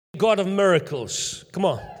God of miracles. Come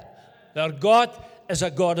on. Our God is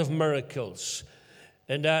a God of miracles.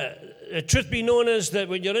 And the truth be known is that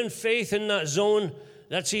when you're in faith in that zone,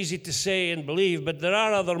 that's easy to say and believe, but there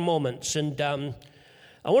are other moments. And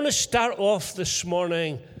I want to start off this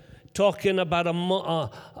morning talking about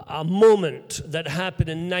a moment that happened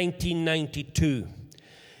in 1992.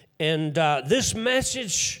 And this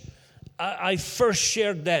message I first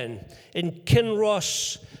shared then in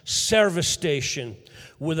Kinross service station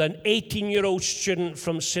with an 18-year-old student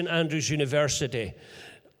from St. Andrews University.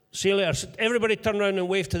 See you later. Everybody turn around and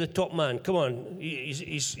wave to the top man. Come on.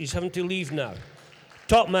 He's having to leave now.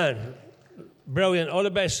 Top man. Brilliant. All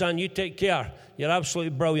the best, son. You take care. You're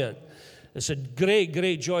absolutely brilliant. It's a great,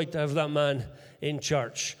 great joy to have that man in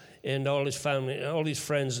church and all his family, all his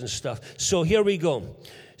friends and stuff. So here we go.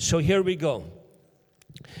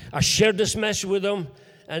 I shared this message with him,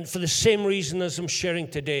 and for the same reason as I'm sharing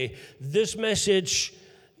today. This message,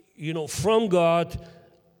 from God,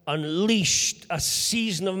 unleashed a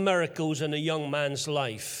season of miracles in a young man's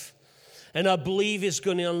life. And I believe it's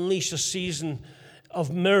going to unleash a season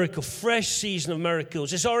of miracle, fresh season of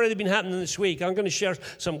miracles. It's already been happening this week. I'm going to share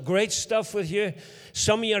some great stuff with you.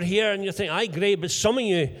 Some of you are here and you think, aye, great, but some of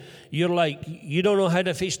you, you're like, you don't know how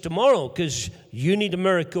to face tomorrow because you need a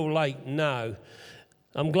miracle like now.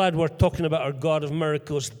 I'm glad we're talking about our God of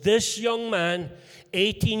miracles. This young man,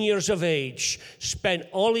 18 years of age, spent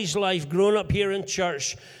all his life growing up here in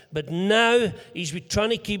church, but now he's been trying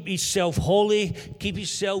to keep himself holy, keep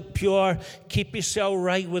himself pure, keep himself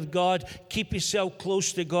right with God, keep himself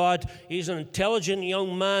close to God. He's an intelligent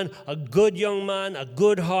young man, a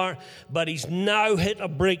good heart, but he's now hit a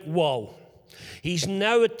brick wall. He's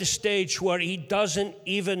now at the stage where he doesn't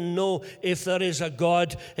even know if there is a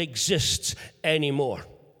God exists anymore.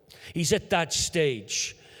 He's at that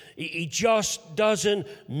stage. He just doesn't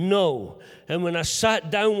know. And when I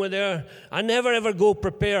sat down with her, I never ever go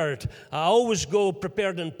prepared. I always go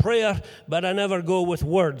prepared in prayer, but I never go with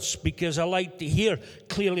words because I like to hear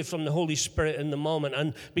clearly from the Holy Spirit in the moment.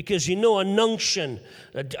 And because an unction,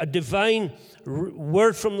 a divine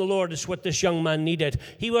word from the Lord is what this young man needed.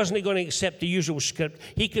 He wasn't going to accept the usual script.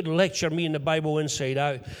 He could lecture me in the Bible inside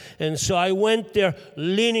out. And so I went there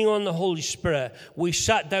leaning on the Holy Spirit. We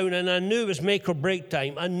sat down and I knew it was make or break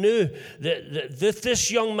time. I knew that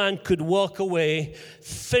this young man could walk away,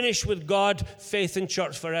 finish with God, faith in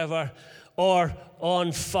church forever, or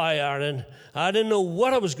on fire. And I didn't know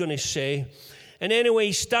what I was going to say. And anyway,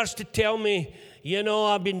 he starts to tell me,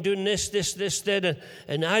 I've been doing this, that,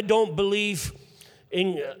 and I don't believe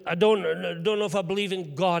I don't know if I believe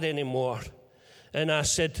in God anymore. And I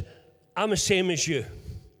said, I'm the same as you.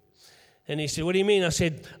 And he said, what do you mean? I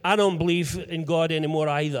said, I don't believe in God anymore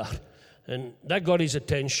either. And that got his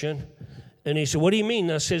attention. And he said, what do you mean?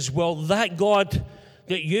 I says, well, that God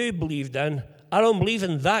that you believed in, I don't believe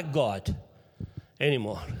in that God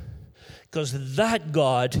anymore. Because that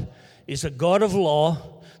God is a God of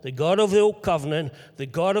law, the God of the Old Covenant, the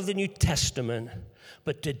God of the New Testament.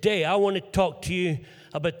 But today I want to talk to you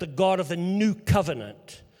about the God of the New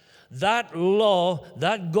Covenant. That law,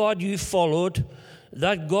 that God you followed,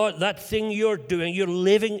 that God, that thing you're doing, you're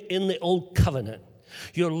living in the Old Covenant.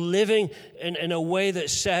 You're living in a way that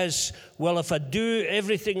says, well, if I do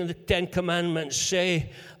everything the Ten Commandments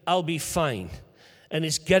say, I'll be fine. And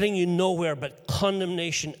it's getting you nowhere but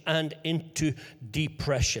condemnation and into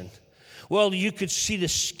depression. Well, you could see the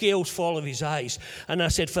scales fall off his eyes. And I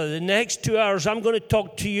said, for the next 2 hours, I'm going to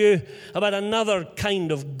talk to you about another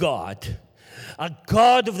kind of God. A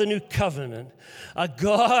God of the New Covenant. A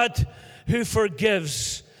God who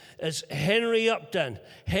forgives. As Henry Upton.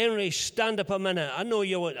 Henry, stand up a minute. I know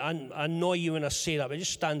you when I say that, but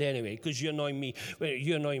just stand anyway, because you annoy me.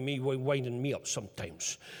 You annoy me by winding me up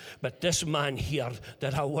sometimes. But this man here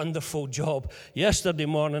did a wonderful job yesterday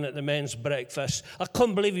morning at the men's breakfast. I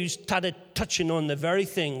couldn't believe he was touching on the very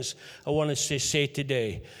things I wanted to say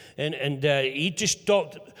today. And he just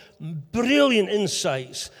talked brilliant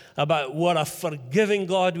insights about what a forgiving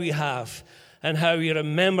God we have. And how he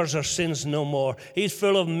remembers our sins no more. He's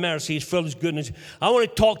full of mercy. He's full of his goodness. I want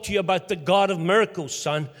to talk to you about the God of miracles,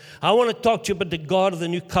 son. I want to talk to you about the God of the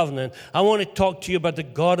New Covenant. I want to talk to you about the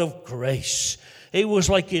God of grace. It was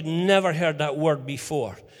like you'd never heard that word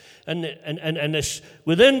before. And this,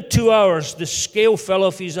 within 2 hours, the scale fell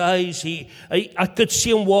off his eyes. I could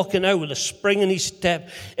see him walking out with a spring in his step.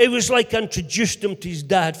 It was like I introduced him to his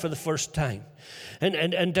dad for the first time.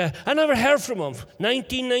 And I never heard from him.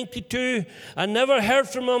 1992, I never heard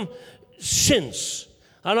from him since.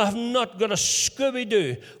 And I have not got a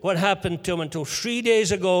Scooby-Doo what happened to him until 3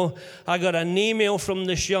 days ago. I got an email from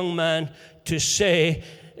this young man to say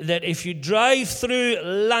that if you drive through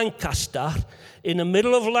Lancaster, in the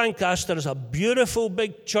middle of Lancaster is a beautiful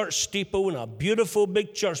big church steeple and a beautiful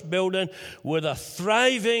big church building with a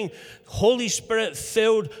thriving, Holy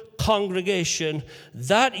Spirit-filled congregation.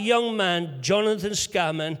 That young man, Jonathan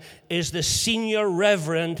Scammon, is the senior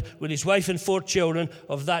reverend with his wife and 4 children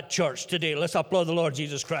of that church today. Let's applaud the Lord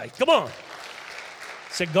Jesus Christ. Come on.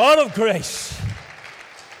 It's a God of grace.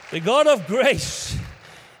 The God of grace.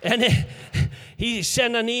 And he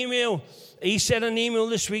sent an email. He sent an email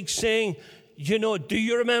this week saying, you know, do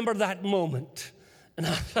you remember that moment? And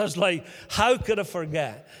I was like, how could I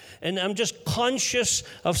forget? And I'm just conscious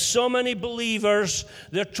of so many believers.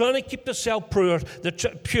 They're trying to keep themselves pure. They're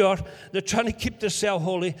trying to keep themselves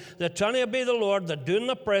holy. They're trying to obey the Lord. They're doing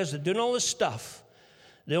the prayers. They're doing all this stuff.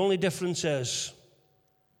 The only difference is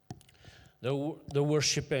they're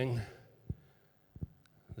worshiping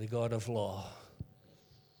the God of law.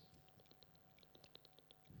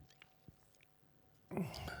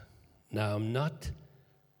 Now, I'm not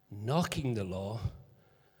knocking the law.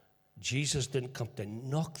 Jesus didn't come to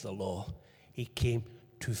knock the law. He came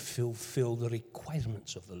to fulfill the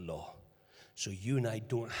requirements of the law. So you and I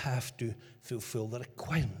don't have to fulfill the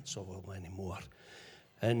requirements of them anymore.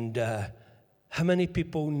 And how many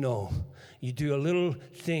people know you do a little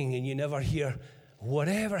thing and you never hear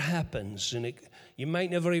whatever happens, and you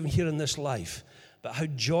might never even hear in this life, but how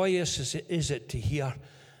joyous is it to hear,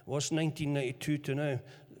 what's 1992 to now?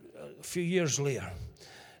 A few years later,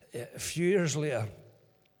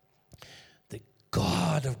 the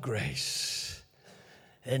God of grace.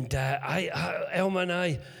 And Elma and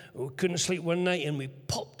I couldn't sleep one night, and we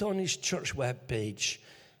popped on his church webpage,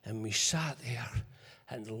 and we sat there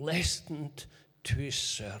and listened to his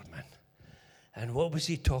sermon. And what was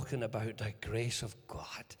he talking about? The grace of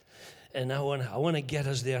God. And I want to get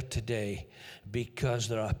us there today, because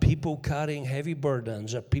there are people carrying heavy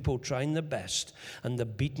burdens, there are people trying their best, and they're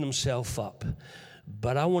beating themselves up.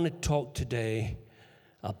 But I want to talk today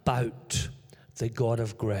about the God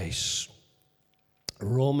of grace.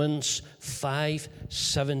 Romans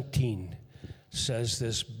 5:17 says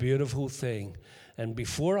this beautiful thing. And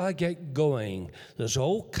before I get going, there's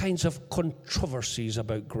all kinds of controversies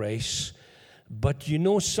about grace. But you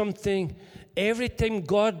know something? Every time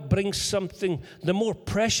God brings something, the more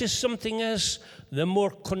precious something is, the more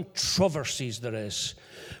controversies there is.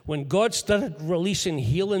 When God started releasing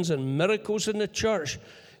healings and miracles in the church,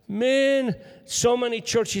 man, so many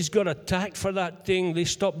churches got attacked for that thing, they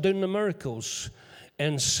stopped doing the miracles.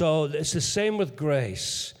 And so it's the same with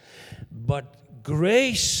grace. But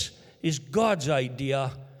grace is God's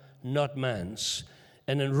idea, not man's.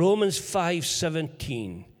 And in Romans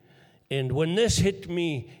 5:17, and when this hit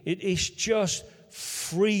me, it just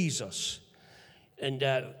frees us. And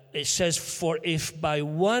it says, for if by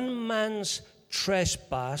one man's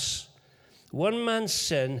trespass, one man's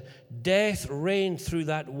sin, death reigned through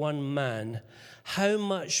that one man, how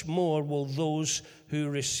much more will those who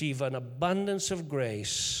receive an abundance of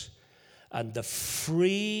grace and the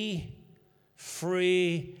free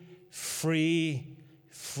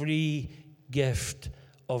gift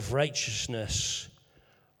of righteousness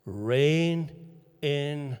reign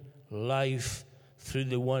in life through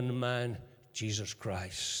the one man, Jesus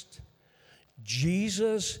Christ.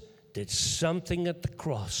 Jesus did something at the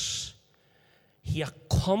cross. He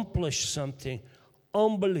accomplished something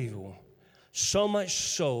unbelievable. So much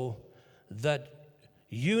so that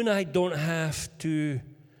you and I don't have to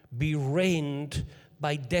be reigned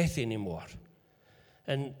by death anymore.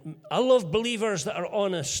 And I love believers that are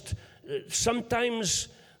honest. Sometimes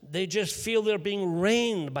they just feel they're being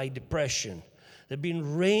reigned by depression. They're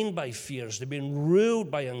being reigned by fears. They're being ruled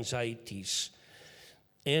by anxieties.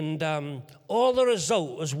 And all the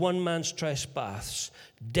result was one man's trespass.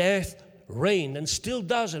 Death reigned and still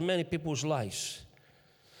does in many people's lives.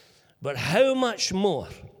 But how much more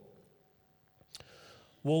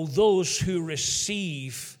will those who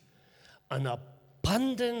receive an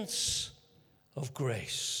abundance of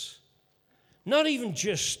grace, not even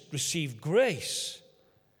just receive grace,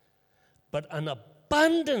 but an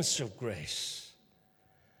abundance of grace.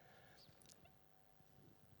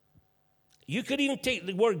 You could even take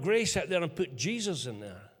the word grace out there and put Jesus in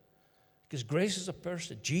there, because grace is a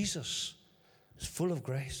person. Jesus is full of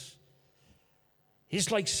grace.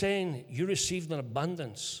 He's like saying you received an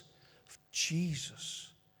abundance of Jesus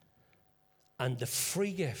and the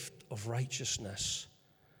free gift of righteousness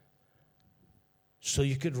so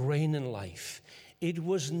you could reign in life. It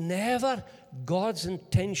was never God's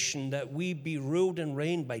intention that we be ruled and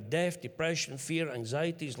reigned by death, depression, fear,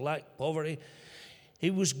 anxieties, lack, poverty.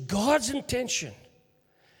 It was God's intention.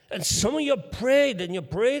 And some of you prayed and you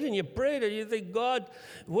prayed and you prayed, and you think, God,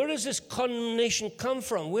 where does this condemnation come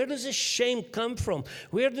from? Where does this shame come from?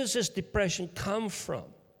 Where does this depression come from?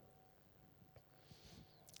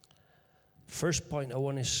 First point I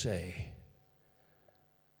want to say,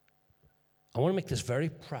 I want to make this very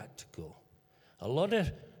practical. A lot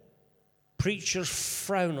of preachers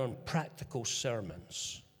frown on practical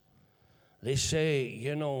sermons. They say,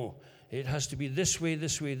 you know, it has to be this way,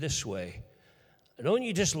 this way, this way. Don't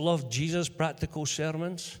you just love Jesus' practical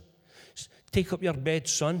sermons? Take up your bed,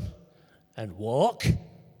 son, and walk.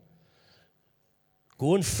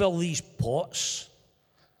 Go and fill these pots.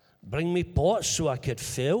 Bring me pots so I could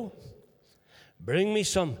fill. Bring me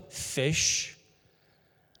some fish.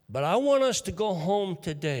 But I want us to go home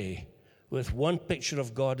today with one picture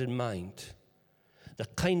of God in mind. The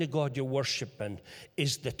kind of God you're worshiping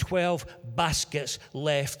is the 12 baskets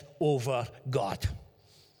left over God.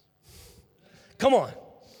 Come on.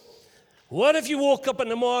 What if you woke up in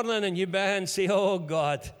the morning and you began and say, oh,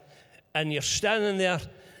 God, and you're standing there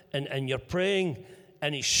and you're praying,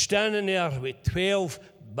 and he's standing there with 12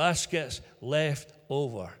 baskets left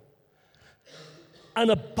over. An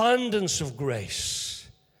abundance of grace.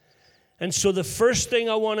 And so the first thing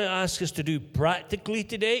I want to ask us to do practically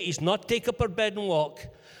today is not take up our bed and walk,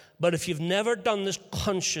 but if you've never done this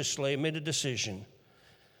consciously, made a decision,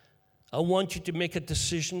 I want you to make a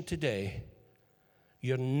decision today.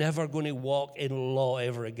 You're never going to walk in law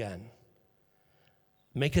ever again.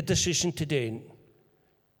 Make a decision today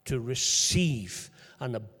to receive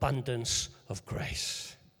an abundance of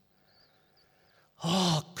grace.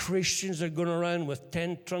 Oh, Christians are going around with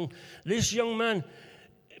 10 tongues. This young man,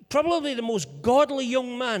 probably the most godly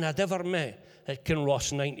young man I'd ever met at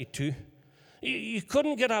Kinross 92. You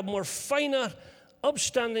couldn't get a more finer,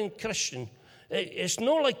 upstanding Christian. It's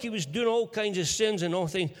not like he was doing all kinds of sins and all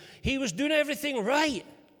things. He was doing everything right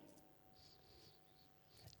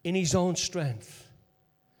in his own strength.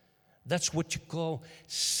 That's what you call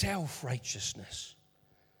self-righteousness.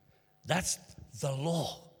 That's the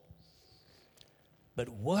law. But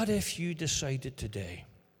what if you decided today,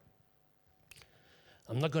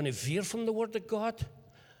 I'm not going to veer from the Word of God.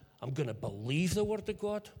 I'm going to believe the Word of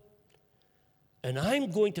God. And I'm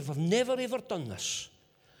going to, if I've never ever done this,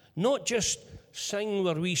 not just sing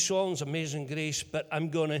our wee songs, Amazing Grace, but I'm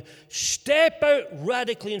going to step out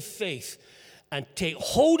radically in faith and take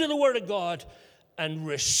hold of the Word of God and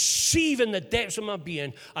receive in the depths of my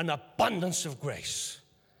being an abundance of grace.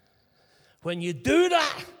 When you do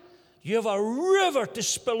that, you have a river to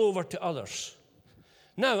spill over to others.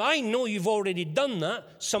 Now, I know you've already done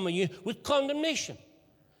that, some of you, with condemnation.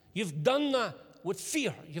 You've done that with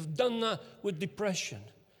fear. You've done that with depression.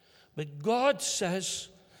 But God says,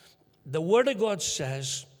 the Word of God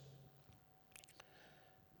says,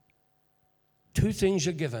 two things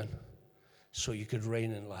are given so you could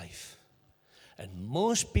reign in life. And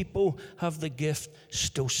most people have the gift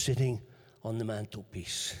still sitting on the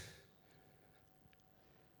mantelpiece.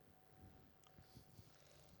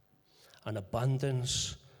 An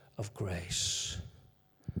abundance of grace.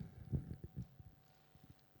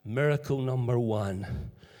 Miracle number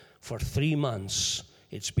one. For 3 months,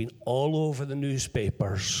 it's been all over the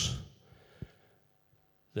newspapers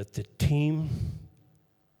that the team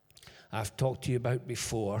I've talked to you about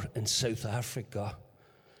before in South Africa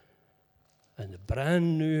and the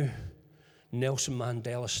brand new Nelson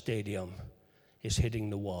Mandela Stadium is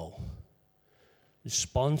hitting the wall. The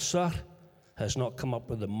sponsor has not come up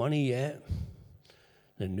with the money yet.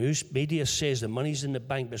 The news media says the money's in the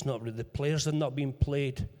bank, but it's not. The players have not been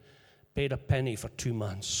paid a penny for 2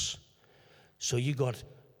 months. So you got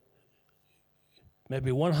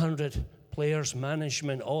maybe 100 players,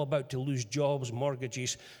 management, all about to lose jobs,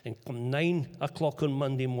 mortgages, and come 9 o'clock on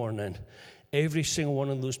Monday morning, every single one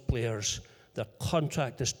of those players, their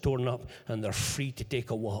contract is torn up and they're free to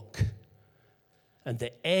take a walk. And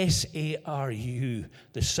the SARU,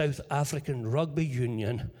 the South African Rugby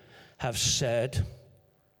Union, have said,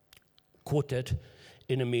 quoted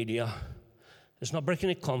in the media, it's not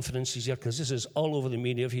breaking any confidences here because this is all over the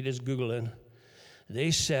media if you just Google it.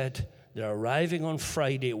 They said they're arriving on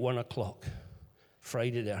Friday at 1 o'clock.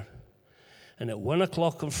 Friday there. And at 1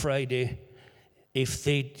 o'clock on Friday, if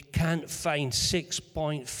they can't find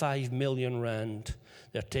 6.5 million rand,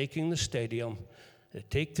 they're taking the stadium, they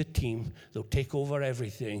take the team, they'll take over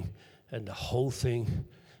everything, and the whole thing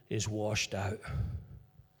is washed out.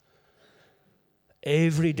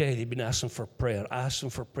 Every day they've been asking for prayer,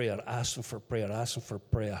 asking for prayer, asking for prayer, asking for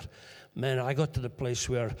prayer. Man, I got to the place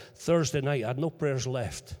where Thursday night I had no prayers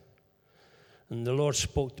left. And the Lord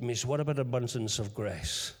spoke to me, he said, what about abundance of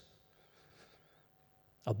grace?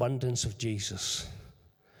 Abundance of Jesus.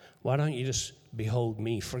 Why don't you just behold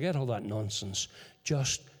me? Forget all that nonsense.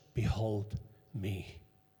 Just behold me.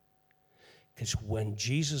 Because when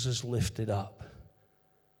Jesus is lifted up,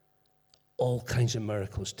 all kinds of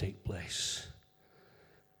miracles take place.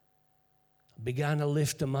 I began to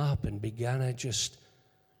lift him up and began to just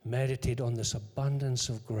meditate on this abundance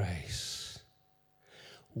of grace.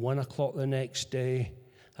 1 o'clock the next day,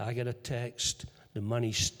 I get a text, the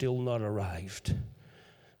money's still not arrived.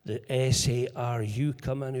 The SARU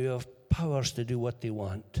come in who have powers to do what they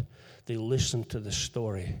want. They listened to the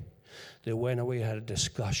story. They went away, had a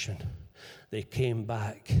discussion. They came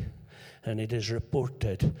back, and it is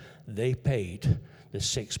reported they paid the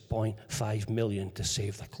 $6.5 million to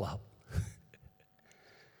save the club.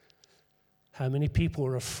 How many people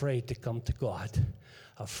are afraid to come to God,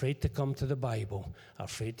 afraid to come to the Bible,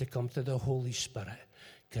 afraid to come to the Holy Spirit,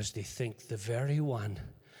 because they think the very one,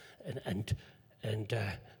 and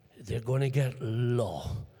they're going to get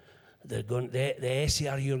law. The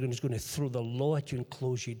SARU is going to throw the law at you and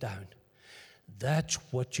close you down. That's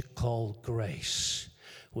what you call grace.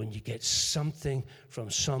 When you get something from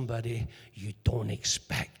somebody you don't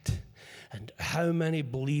expect. And how many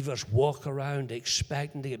believers walk around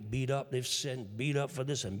expecting to get beat up? They've sinned, beat up for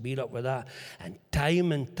this and beat up for that. And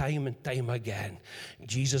time again,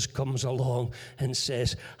 Jesus comes along and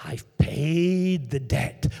says, I've paid the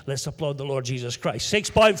debt. Let's applaud the Lord Jesus Christ.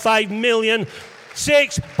 6.5 million.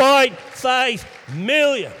 6.5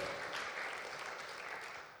 million.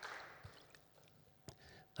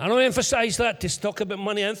 I don't emphasize that to talk about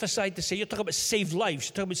money. I emphasize to say you're talking about saved lives.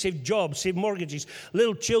 You're talking about saved jobs, saved mortgages,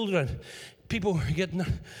 little children. People are getting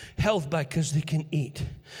health back because they can eat.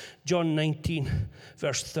 John 19,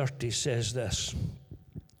 verse 30 says this.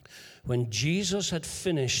 When Jesus had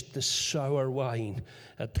finished the sour wine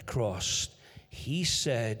at the cross, he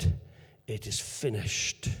said, it is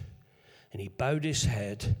finished. And he bowed his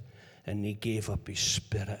head and he gave up his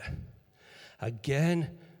spirit.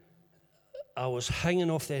 Again, I was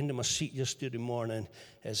hanging off the end of my seat yesterday morning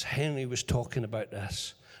as Henry was talking about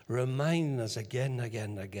this, reminding us again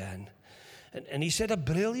and again. And he said a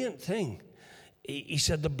brilliant thing. He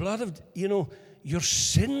said the blood of, your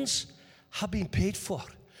sins have been paid for.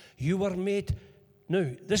 You were made, now,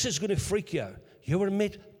 this is going to freak you out. You were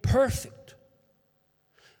made perfect.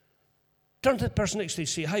 Turn to the person next to you and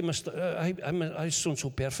say, hi, Mr. I'm so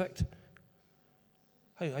perfect.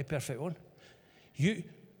 Hi, perfect one.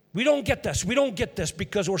 We don't get this. We don't get this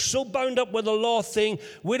because we're so bound up with the law thing.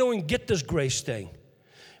 We don't get this grace thing.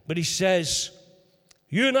 But he says,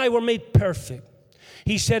 you and I were made perfect.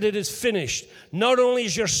 He said it is finished. Not only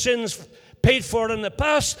is your sins paid for in the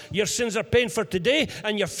past, your sins are paid for today,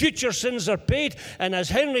 and your future sins are paid. And as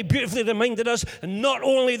Henry beautifully reminded us, and not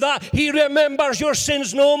only that, he remembers your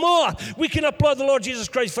sins no more. We can applaud the Lord Jesus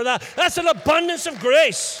Christ for that. That's an abundance of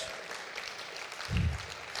grace.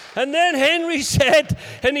 And then Henry said,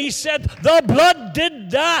 the blood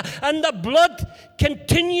did that, and the blood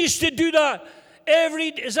continues to do that.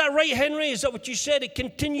 Is that right, Henry? Is that what you said? It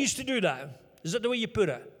continues to do that. Is that the way you put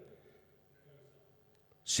it?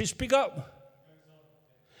 Say, speak up.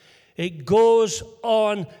 It goes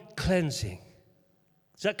on cleansing.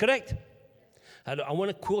 Is that correct? I want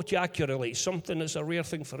to quote you accurately. Something that's a rare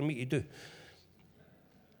thing for me to do.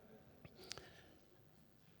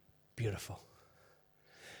 Beautiful.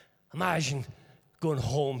 Imagine going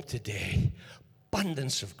home today.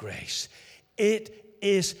 Abundance of grace. It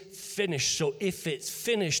is finished. So if it's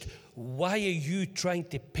finished, why are you trying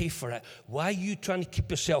to pay for it? Why are you trying to keep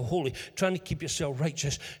yourself holy, trying to keep yourself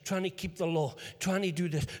righteous, trying to keep the law, trying to do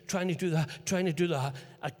this, trying to do that?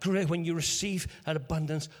 When you receive an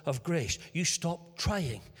abundance of grace, you stop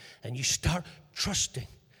trying and you start trusting.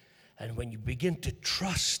 And when you begin to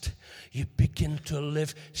trust, you begin to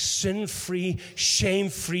live sin-free,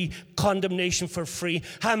 shame-free, condemnation for free.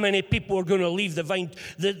 How many people are going to leave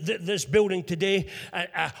this building today?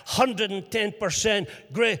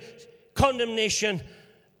 110% condemnation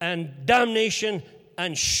and damnation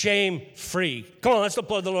and shame-free. Come on, let's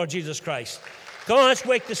applaud the Lord Jesus Christ. Come on, let's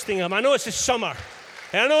wake this thing up. I know it's the summer,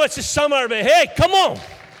 but hey, come on.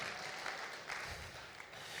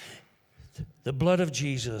 The blood of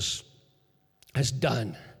Jesus has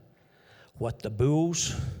done what the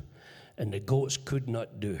bulls and the goats could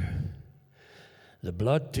not do. The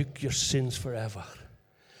blood took your sins forever.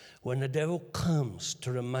 When the devil comes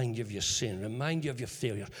to remind you of your sin, remind you of your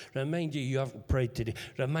failure, remind you haven't prayed today,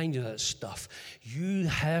 remind you of that stuff, you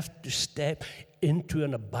have to step into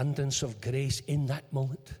an abundance of grace in that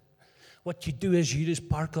moment. What you do is you just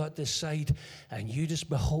park out this side and you just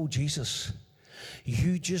behold Jesus.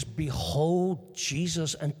 You just behold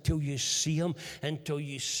Jesus until you see him, until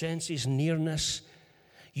you sense his nearness.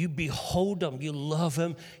 You behold him, you love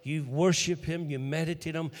him, you worship him, you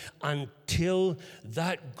meditate him until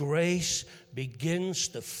that grace begins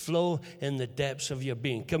to flow in the depths of your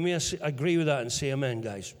being. Can we agree with that and say amen,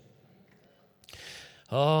 guys?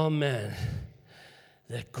 Oh, man.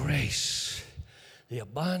 The grace, the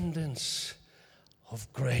abundance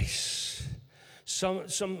of grace.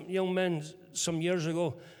 Some young men some years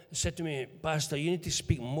ago said to me, Pastor, you need to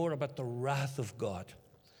speak more about the wrath of God.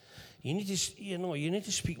 You need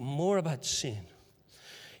to speak more about sin.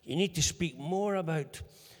 You need to speak more about,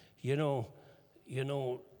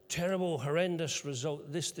 terrible, horrendous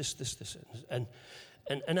result, this. And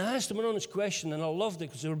I asked them an honest question, and I loved it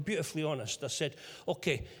because they were beautifully honest. I said,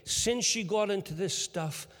 okay, since you got into this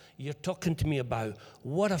stuff you're talking to me about,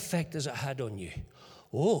 what effect has it had on you?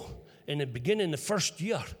 Oh, in the beginning, the first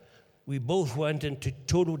year, we both went into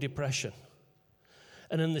total depression.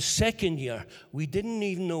 And in the second year, we didn't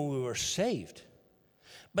even know we were saved.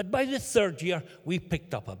 But by the third year, we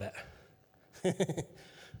picked up a bit.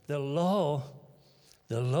 The law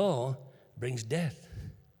brings death.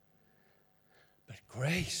 But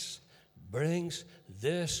grace brings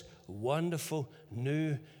this wonderful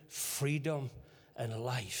new freedom and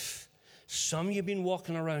life. Some of you have been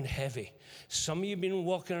walking around heavy. Some of you have been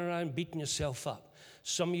walking around beating yourself up.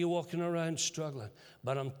 Some of you walking around struggling.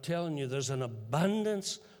 But I'm telling you, there's an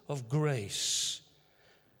abundance of grace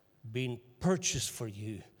being purchased for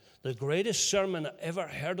you. The greatest sermon I ever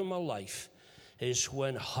heard in my life is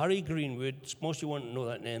when Harry Greenwood, most of you won't know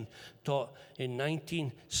that name, taught in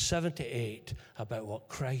 1978 about what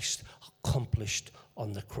Christ accomplished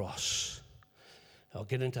on the cross. I'll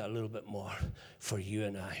get into that a little bit more for you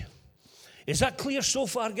and I. Is that clear so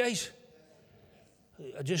far, guys?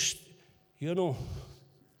 I just,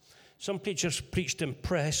 some preachers preach to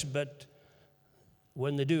impress, but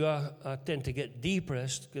when they do, I tend to get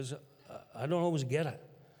depressed because I don't always get it.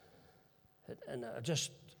 And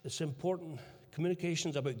it's important.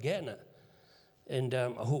 Communication's about getting it. And I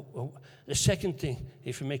hope the second thing,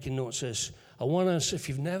 if you're making notes, is I want us, if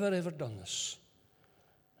you've never ever done this,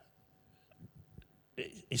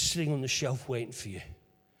 it's sitting on the shelf waiting for you.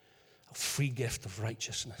 A free gift of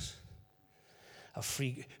righteousness.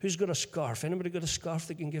 Who's got a scarf? Anybody got a scarf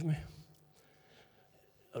they can give me?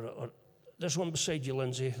 Or there's one beside you,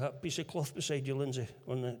 Lindsay. That piece of cloth beside you, Lindsay,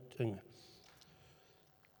 on the thing.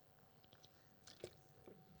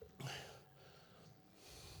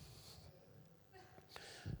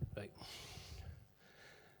 Right.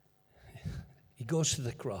 He goes to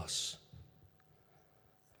the cross.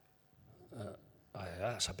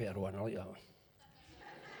 That's a better one. I like that one.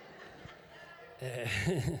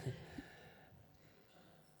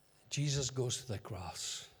 Jesus goes to the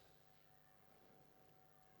cross,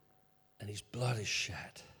 and his blood is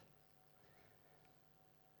shed,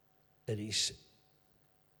 and he's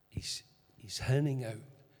handing out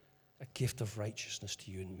a gift of righteousness to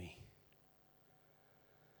you and me.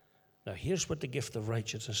 Now, here's what the gift of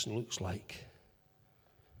righteousness looks like.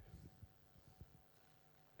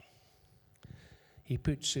 He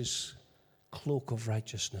puts his cloak of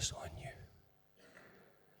righteousness on you.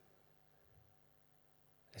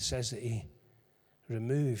 It says that he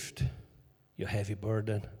removed your heavy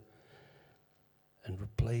burden and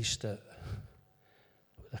replaced it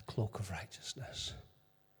with a cloak of righteousness.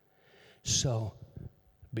 So,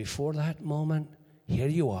 before that moment, here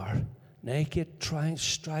you are, naked,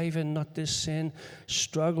 striving not to sin,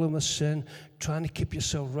 struggling with sin, trying to keep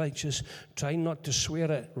yourself righteous, trying not to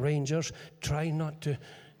swear at rangers, trying not to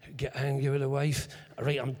get angry with the wife.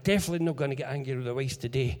 Right, I'm definitely not going to get angry with the wife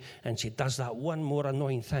today. And she does that one more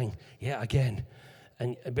annoying thing yet again.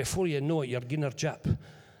 And before you know it, you're giving her jap.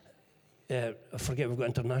 I forget we've got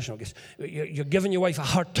international guests. You're giving your wife a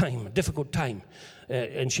hard time, a difficult time,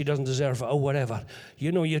 and she doesn't deserve it or whatever.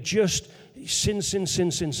 You're just sin.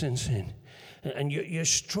 And you're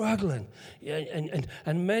struggling.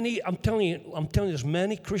 And many, I'm telling you, there's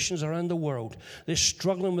many Christians around the world, they're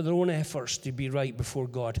struggling with their own efforts to be right before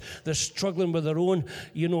God. They're struggling with their own,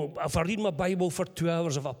 if I read my Bible for 2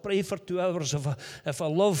 hours, if I pray for 2 hours, if I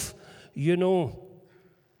love,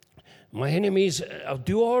 my enemies, I'll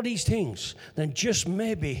do all these things, then just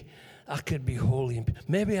maybe I could be holy.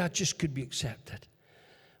 Maybe I just could be accepted.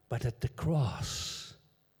 But at the cross,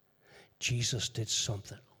 Jesus did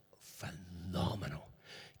something phenomenal,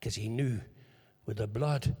 because he knew with the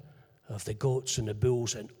blood of the goats and the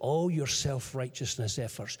bulls and all your self-righteousness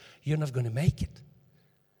efforts, you're not going to make it.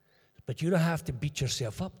 But you don't have to beat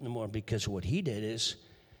yourself up anymore, because what he did is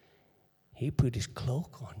he put his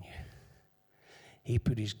cloak on you. He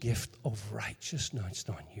put his gift of righteousness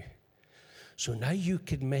on you. So now you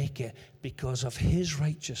can make it because of his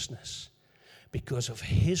righteousness, because of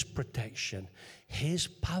his protection, his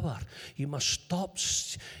power. You must stop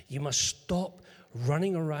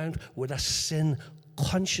running around with a sin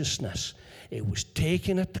consciousness. It was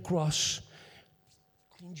taken at the cross,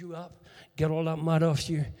 cleaned you up, get all that mud off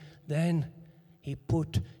you. Then he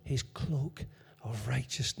put his cloak of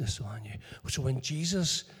righteousness on you. So when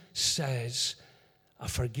Jesus says, I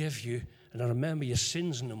forgive you and I remember your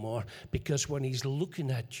sins no more, because when he's looking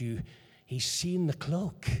at you, he's seeing the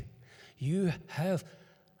cloak. You have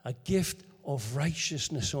a gift of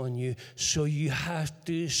righteousness on you, so you have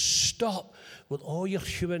to stop with all your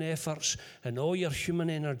human efforts and all your human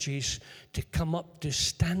energies to come up to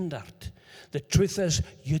standard. The truth is,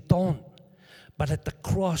 you don't. But at the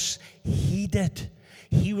cross, he did.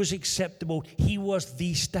 He was acceptable. He was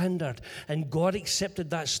the standard. And God accepted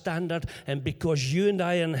that standard. And because you and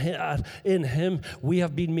I are in him, we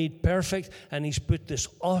have been made perfect. And he's put this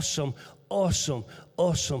awesome, awesome,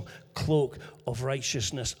 awesome cloak of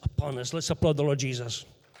righteousness upon us. Let's applaud the Lord Jesus.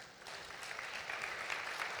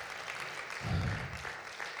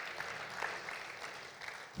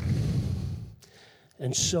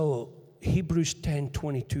 And so Hebrews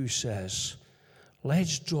 10:22 says,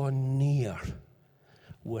 let's draw near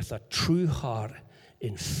with a true heart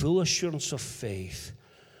in full assurance of faith,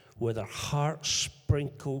 with our hearts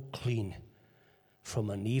sprinkled clean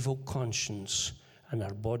from an evil conscience and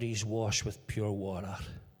our bodies washed with pure water.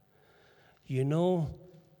 You know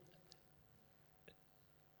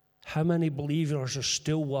how many believers are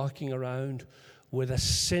still walking around with a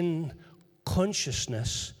sin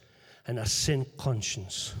consciousness and a sin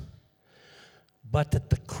conscience? But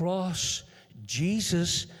at the cross,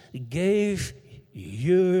 Jesus gave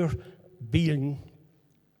your being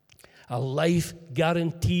a life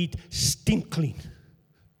guaranteed steam clean.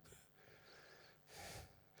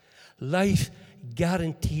 Life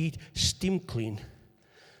guaranteed steam clean.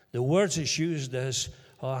 The words it's used as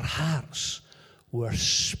our hearts were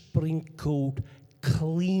sprinkled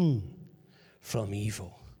clean from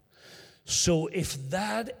evil. So if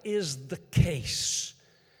that is the case,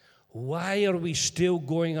 why are we still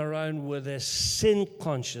going around with this sin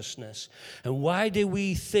consciousness? And why do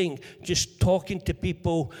we think just talking to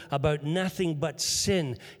people about nothing but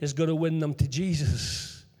sin is going to win them to Jesus?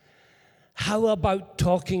 How about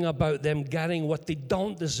talking about them getting what they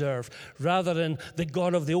don't deserve, rather than the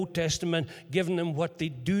God of the Old Testament giving them what they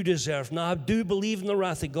do deserve? Now, I do believe in the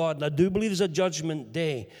wrath of God, and I do believe there's a judgment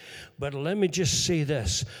day. But let me just say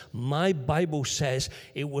this. My Bible says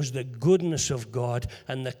it was the goodness of God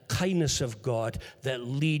and the kindness of God that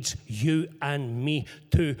leads you and me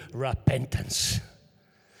to repentance.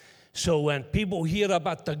 So when people hear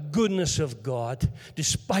about the goodness of God,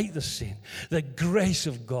 despite the sin, the grace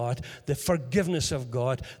of God, the forgiveness of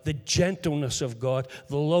God, the gentleness of God,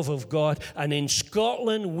 the love of God, and in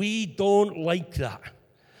Scotland, we don't like that.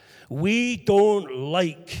 We don't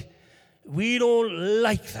like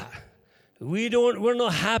that. We're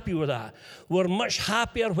not happy with that. We're much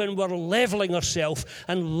happier when we're leveling ourselves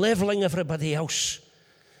and leveling everybody else.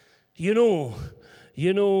 You know,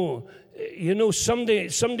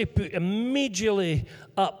 somebody put immediately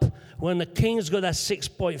up when the Kings got that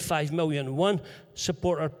 6.5 million. One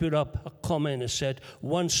supporter put up a comment and said,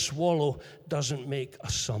 one swallow doesn't make a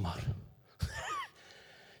summer.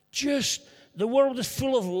 Just, the world is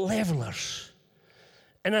full of levelers.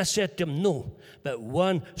 And I said to him, no, but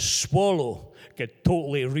one swallow could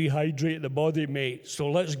totally rehydrate the body, mate.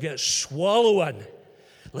 So let's get swallowing.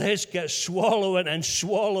 Let's get swallowing and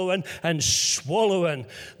swallowing and swallowing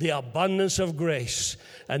the abundance of grace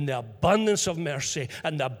and the abundance of mercy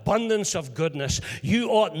and the abundance of goodness. You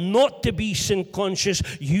ought not to be sin conscious.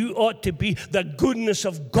 You ought to be the goodness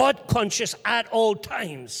of God conscious at all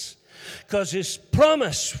times. Because his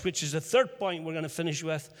promise, which is the third point we're going to finish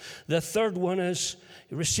with, the third one is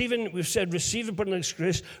receiving, we've said, receive the abundance of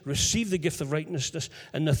grace, receive the gift of righteousness,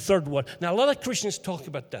 and the third one. Now, a lot of Christians talk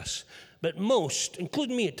about this, but most,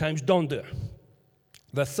 including me at times, don't do it.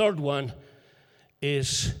 The third one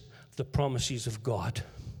is the promises of God.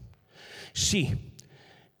 See,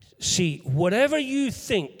 whatever you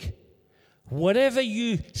think, whatever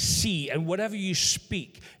you see, and whatever you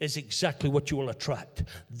speak is exactly what you will attract.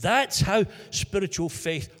 That's how spiritual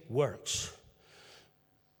faith works.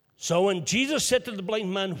 So when Jesus said to the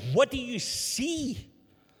blind man, what do you see?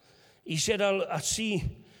 He said, I see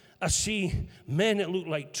men that look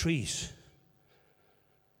like trees.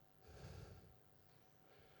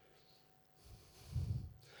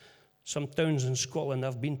 Some towns in Scotland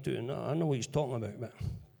I've been to, and I know what he's talking about. But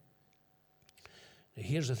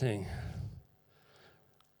here's the thing.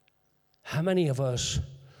 How many of us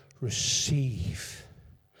receive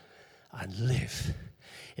and live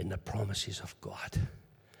in the promises of God.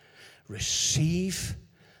 Receive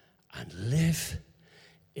and live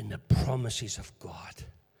in the promises of God.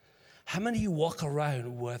 How many of you walk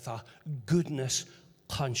around with a goodness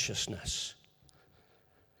consciousness?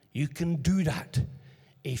 You can do that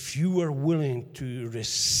if you are willing to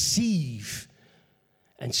receive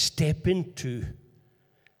and step into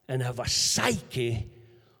and have a psyche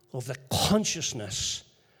of the consciousness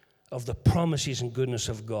of the promises and goodness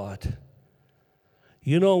of God.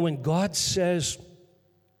 You know, when God says,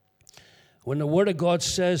 when the Word of God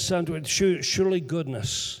says, surely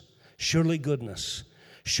goodness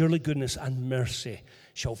and mercy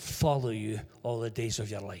shall follow you all the days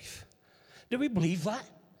of your life. Do we believe that?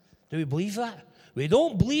 Do we believe that? We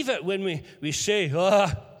don't believe it when we say,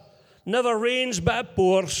 never rains but it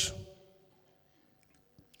pours.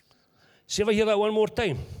 See if I hear that one more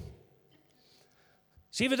time.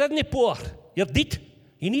 See if it didn't pour, you're dead.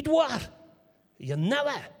 You need water. You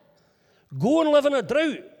never. Go and live in a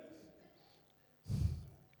drought.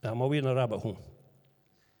 I'm away in a rabbit hole.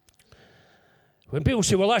 When people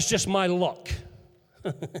say, well, that's just my luck.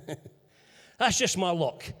 That's just my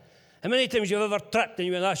luck. How many times you've ever tripped and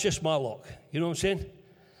you went, that's just my luck? You know what I'm saying?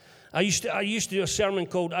 I used to do a sermon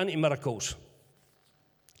called Anti-Miracles.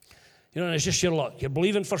 You know, and it's just your luck. You're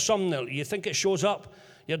believing for something. You think it shows up.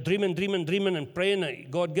 You're dreaming and praying that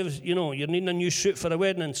God gives, you know, you're needing a new suit for the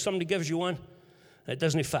wedding and somebody gives you one. It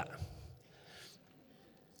doesn't fit.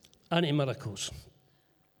 Anti-miracles.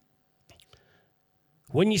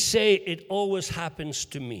 When you say, it always happens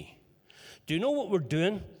to me, do you know what we're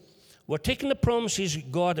doing? We're taking the promises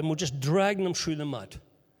of God and we're just dragging them through the mud.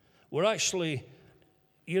 We're actually,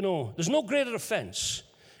 you know, there's no greater offense.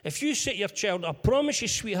 If you say to your child, I promise you,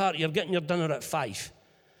 sweetheart, you're getting your dinner at 5.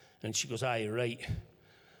 And she goes, aye, right.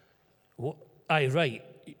 What? Aye, right.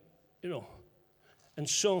 You know. And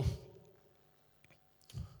so,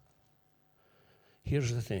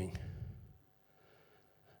 here's the thing.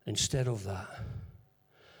 Instead of that,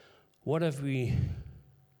 what if we,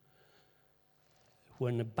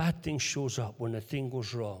 when the bad thing shows up, when the thing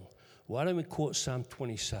goes wrong, why don't we quote Psalm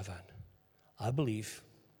 27? I believe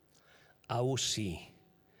I will see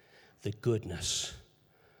the goodness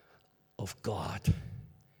of God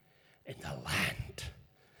in the land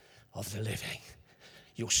of the living.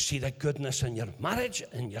 You'll see the goodness in your marriage,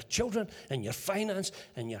 in your children, in your finance,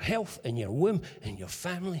 in your health, in your womb, in your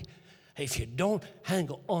family. If you don't hang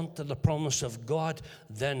on to the promise of God,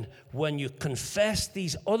 then when you confess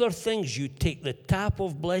these other things, you take the tap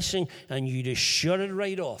of blessing and you just shut it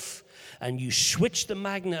right off. And you switch the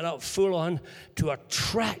magnet up full on to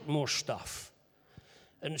attract more stuff.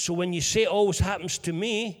 And so when you say it always happens to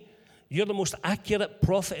me, you're the most accurate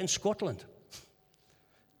prophet in Scotland.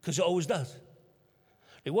 Because it always does.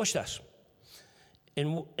 Hey, watch this.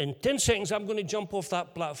 In 10 seconds, I'm going to jump off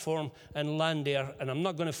that platform and land there, and I'm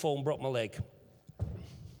not going to fall and break my leg.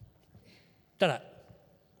 Did it?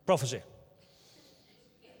 Prophecy.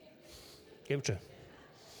 Came true.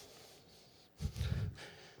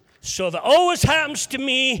 So that always happens to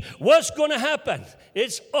me. What's going to happen?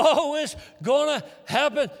 It's always going to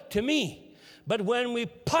happen to me. But when we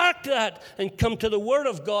park that and come to the Word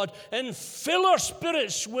of God and fill our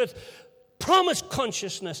spirits with promise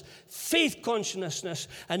consciousness, faith consciousness,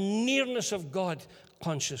 and nearness of God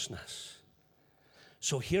consciousness.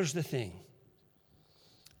 So here's the thing.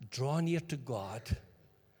 Draw near to God,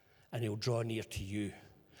 and He'll draw near to you.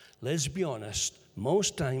 Let's be honest.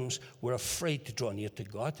 Most times we're afraid to draw near to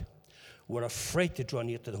God. We're afraid to draw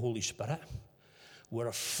near to the Holy Spirit. We're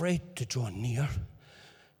afraid to draw near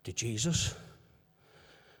to Jesus.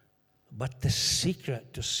 But the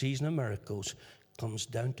secret to season of miracles comes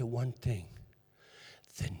down to one thing: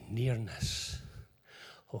 the nearness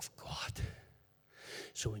of God.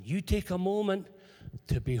 So when you take a moment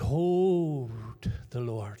to behold the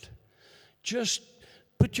Lord, just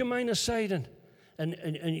put your mind aside and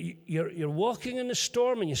you're walking in the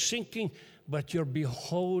storm and you're sinking, but you're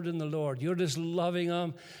beholding the Lord. You're just loving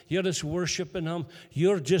Him. You're just worshiping Him.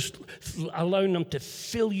 You're just allowing Him to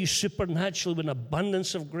fill you supernaturally with an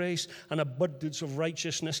abundance of grace, an abundance of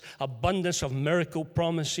righteousness, abundance of miracle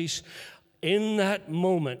promises. In that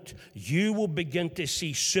moment, you will begin to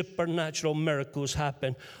see supernatural miracles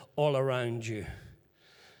happen all around you.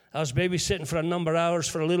 I was babysitting for a number of hours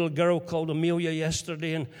for a little girl called Amelia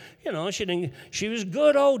yesterday, and, you know, she was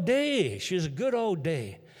good all day. She was a good all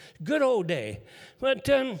day. Good old day. But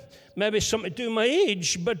maybe something to do with my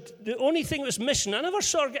age, but the only thing that was missing, I never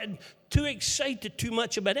saw her getting too excited too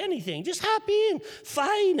much about anything. Just happy and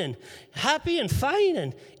fine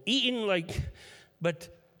and eating like, but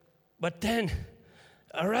then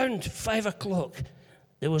around 5 o'clock,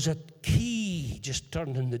 there was a key just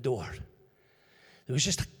turned in the door. There was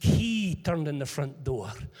just a key turned in the front door.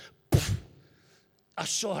 Poof. I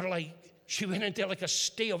saw her like, she went into like a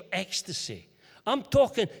state of ecstasy. I'm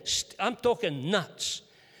talking nuts.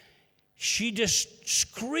 She just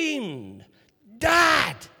screamed,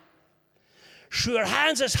 "Dad!" Threw her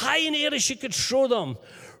hands as high in the air as she could throw them,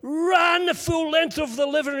 ran the full length of the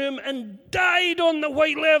living room, and died on the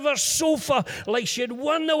white leather sofa like she had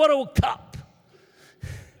won the World Cup.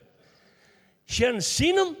 She hadn't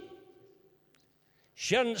seen him.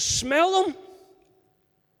 She hadn't smelled him.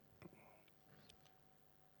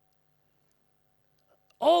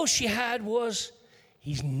 All she had was,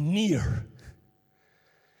 he's near.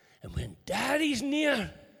 And when Daddy's near,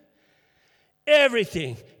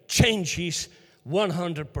 everything changes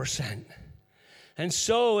 100%. And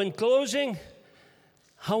so, in closing,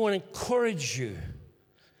 I want to encourage you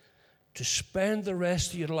to spend the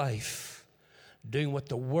rest of your life doing what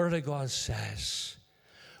the Word of God says,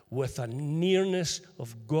 with a nearness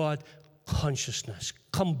of God consciousness.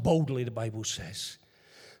 Come boldly, the Bible says.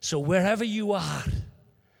 So wherever you are,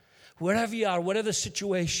 whatever the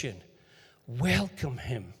situation, welcome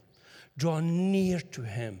Him. Draw near to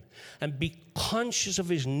Him and be conscious of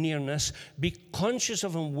His nearness. Be conscious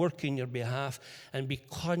of Him working your behalf, and be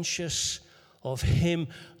conscious of Him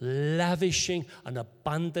lavishing an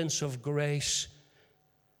abundance of grace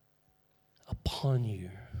upon you.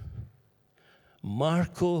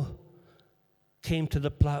 Marco came to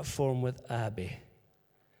the platform with Abby,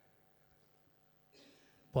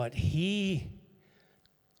 but he,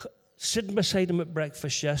 sitting beside him at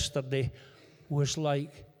breakfast yesterday, was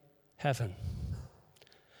like heaven.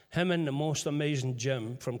 Him and the most amazing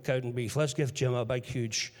Jim from Cowden Beef. Let's give Jim a big,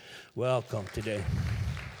 huge welcome today.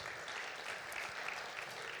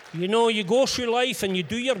 You know, you go through life and you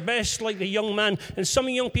do your best like the young man, and some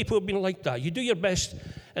young people have been like that. You do your best.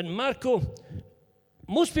 And Marco,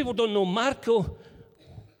 most people don't know, Marco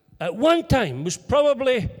at one time was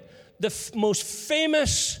probably the most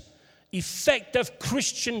famous, effective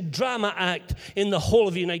Christian drama act in the whole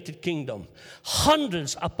of the United Kingdom.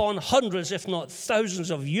 Hundreds upon hundreds, if not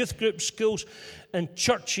thousands, of youth groups, schools, and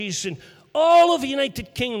churches, and all of the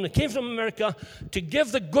United Kingdom that came from America to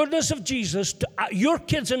give the goodness of Jesus to your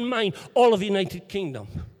kids and mine, all of the United Kingdom.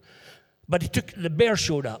 But the bear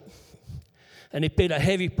showed up, and he paid a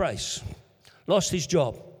heavy price. Lost his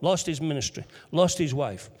job, lost his ministry, lost his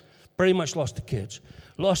wife, pretty much lost the kids,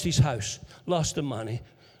 lost his house, lost the money,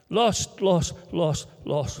 lost. Do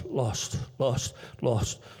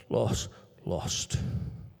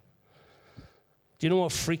you know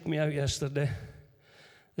what freaked me out yesterday?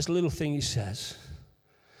 This little thing he says.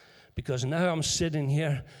 Because now I'm sitting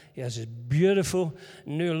here, he has his beautiful,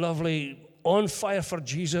 new, lovely, on fire for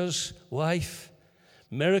Jesus wife.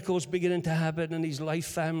 Miracles beginning to happen in his life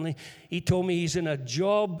family. He told me he's in a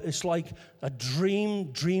job. It's like a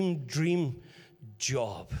dream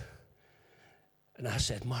job. And I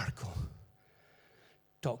said, Marco,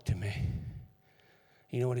 talk to me.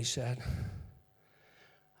 You know what he said?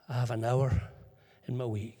 I have an hour in my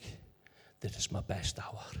week that is my best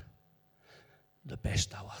hour. The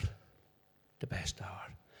best hour. The best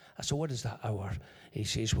hour. I said, what is that hour? He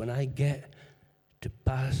says, when I get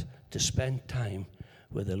to spend time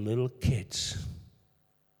with the little kids,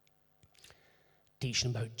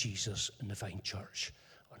 teaching about Jesus in the Vine Church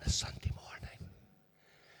on a Sunday morning.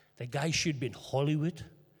 The guy should be in Hollywood.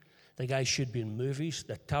 The guy should be in movies.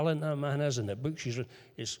 The talent that man has and the books he's written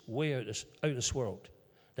is way out of this world.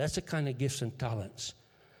 That's the kind of gifts and talents.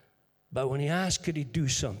 But when he asked, could he do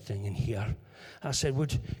something in here? I said,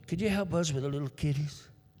 could you help us with the little kiddies?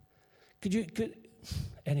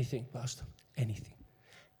 Anything, Pastor, anything.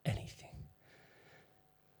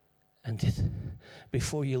 And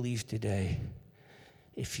before you leave today,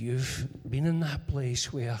 if you've been in that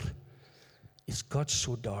place where it's got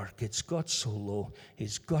so dark, it's got so low,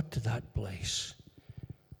 it's got to that place,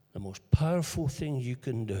 the most powerful thing you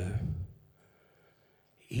can do,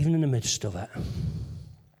 even in the midst of it,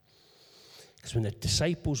 because when the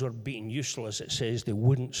disciples were beaten useless, it says they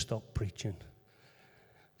wouldn't stop preaching.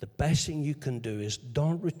 The best thing you can do is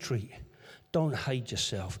don't retreat, don't hide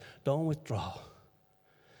yourself, don't withdraw.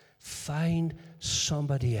 Find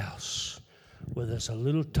somebody else, whether it's a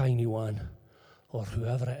little tiny one or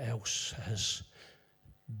whoever else is.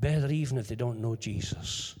 Better even if they don't know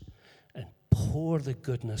Jesus. And pour the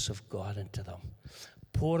goodness of God into them.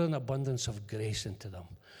 Pour an abundance of grace into them.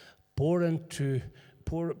 Pour the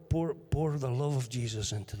love of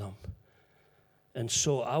Jesus into them. And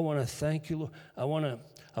so I want to thank you, Lord. I want to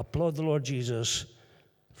applaud the Lord Jesus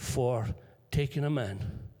for taking a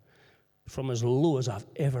man from as low as I've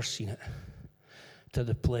ever seen it to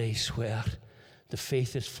the place where the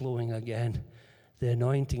faith is flowing again, the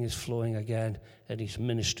anointing is flowing again, and his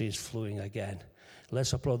ministry is flowing again.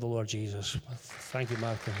 Let's applaud the Lord Jesus. Thank you,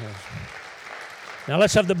 Mark. Now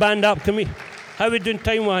let's have the band up. How are we doing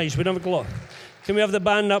time-wise? We don't have a clock. Can we have the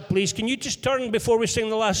band up, please? Can you just turn before we sing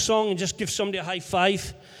the last song and just give somebody a high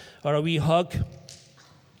five or a wee hug?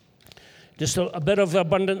 Just a bit of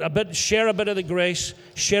abundance, share a bit of the grace,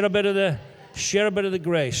 share a bit of the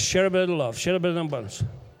grace, share a bit of the love, share a bit of the abundance.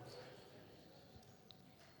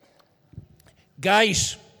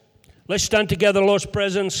 Guys, let's stand together in the Lord's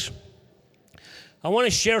presence. I want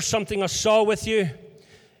to share something I saw with you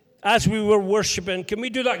as we were worshiping. Can we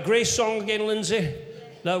do that grace song again, Lindsay?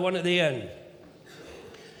 That one at the end.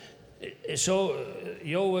 So,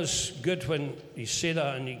 you're always good when you say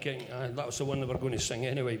that and you think, that was the one that we're going to sing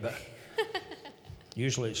anyway, but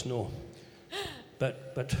usually it's no.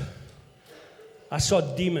 But I saw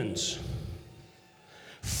demons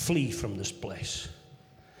flee from this place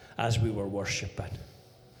as we were worshiping.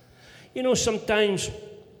 You know, sometimes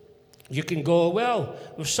you can go, well,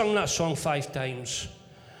 we've sung that song 5 times.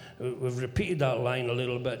 We've repeated that line a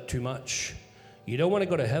little bit too much. You don't want to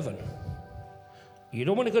go to heaven. You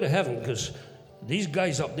don't want to go to heaven because these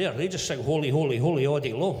guys up there, they just sing holy, holy, holy all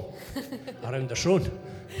day long around the throne.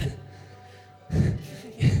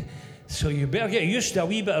 So you better get used to a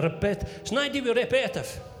wee bit of It's not to be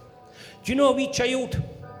repetitive. Do you know a wee child?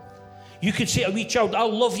 You could say to a wee child,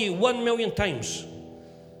 I'll love you 1,000,000 times,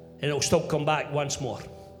 and it'll still come back once more.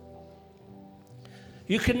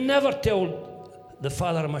 You can never tell the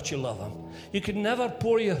Father how much you love him. You can never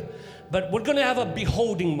pour you, but we're going to have a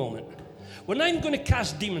beholding moment. When I'm going to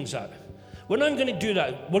cast demons out, when I'm going to do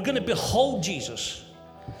that, we're going to behold Jesus.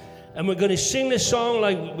 And we're going to sing this song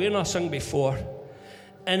like we've not sung before.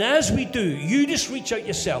 And as we do, you just reach out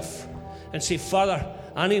yourself and say, Father,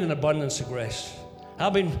 I need an abundance of grace.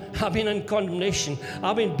 I've been in condemnation.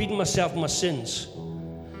 I've been beating myself in my sins.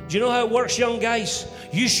 Do you know how it works, young guys?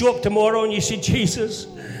 You show up tomorrow and you say, Jesus,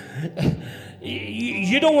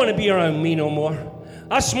 you don't want to be around me no more.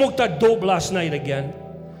 I smoked that dope last night again.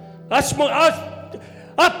 I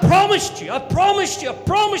promised you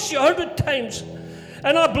 100 times.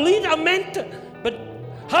 And I believed I meant it. But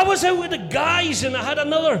I was out with the guys and I had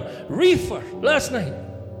another reefer last night.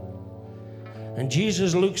 And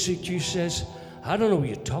Jesus looks at you and says, I don't know what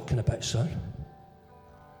you're talking about, son.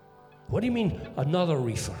 What do you mean, another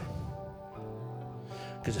reefer?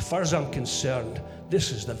 Because as far as I'm concerned,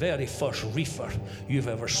 this is the very first reefer you've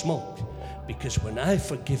ever smoked. Because when I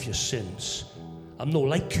forgive your sins, I'm no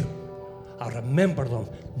like you. I remember them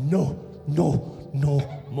no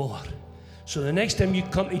more. So the next time you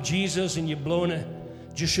come to Jesus and you're blowing it,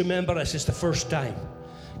 just remember this is the first time.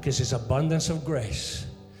 Because his abundance of grace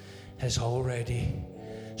has already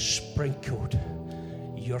sprinkled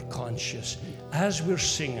your conscience. As we're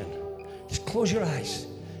singing, just close your eyes.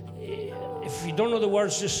 If you don't know the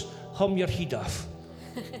words, just hum your head off.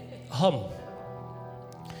 Hum.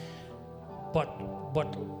 But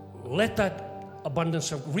let that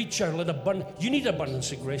abundance of reach out. You need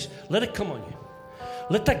abundance of grace. Let it come on you.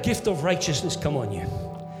 Let that gift of righteousness come on you.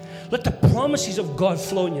 Let the promises of God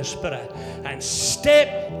flow in your spirit, and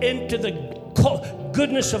step into the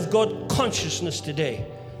goodness of God consciousness today,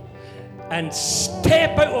 and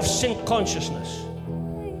step out of sin consciousness.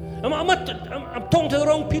 I'm talking to the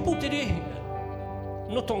wrong people today.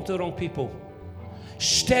 I'm not talking to the wrong people.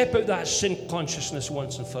 Step out that sin consciousness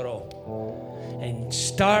once and for all, and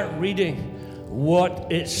start reading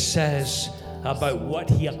what it says about what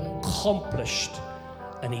he accomplished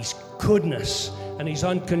and his goodness and his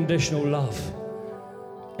unconditional love.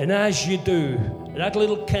 And as you do, that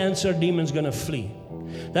little cancer demon's going to flee.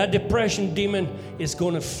 That depression demon is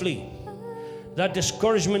going to flee. That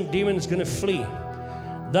discouragement demon is going to flee.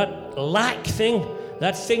 That lack thing,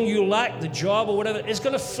 that thing you lack, the job or whatever, is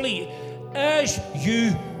going to flee as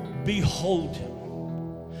you behold.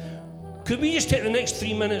 Could we just take the next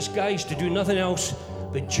 3 minutes, guys, to do nothing else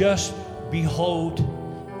but just behold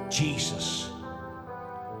Jesus?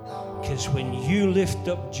 Because when you lift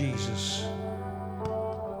up Jesus,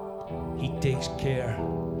 he takes care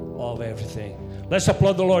of everything. Let's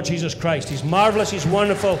applaud the Lord Jesus Christ. He's marvelous. He's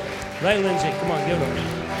wonderful. Right, Lindsay? Come on, give it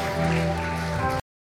up.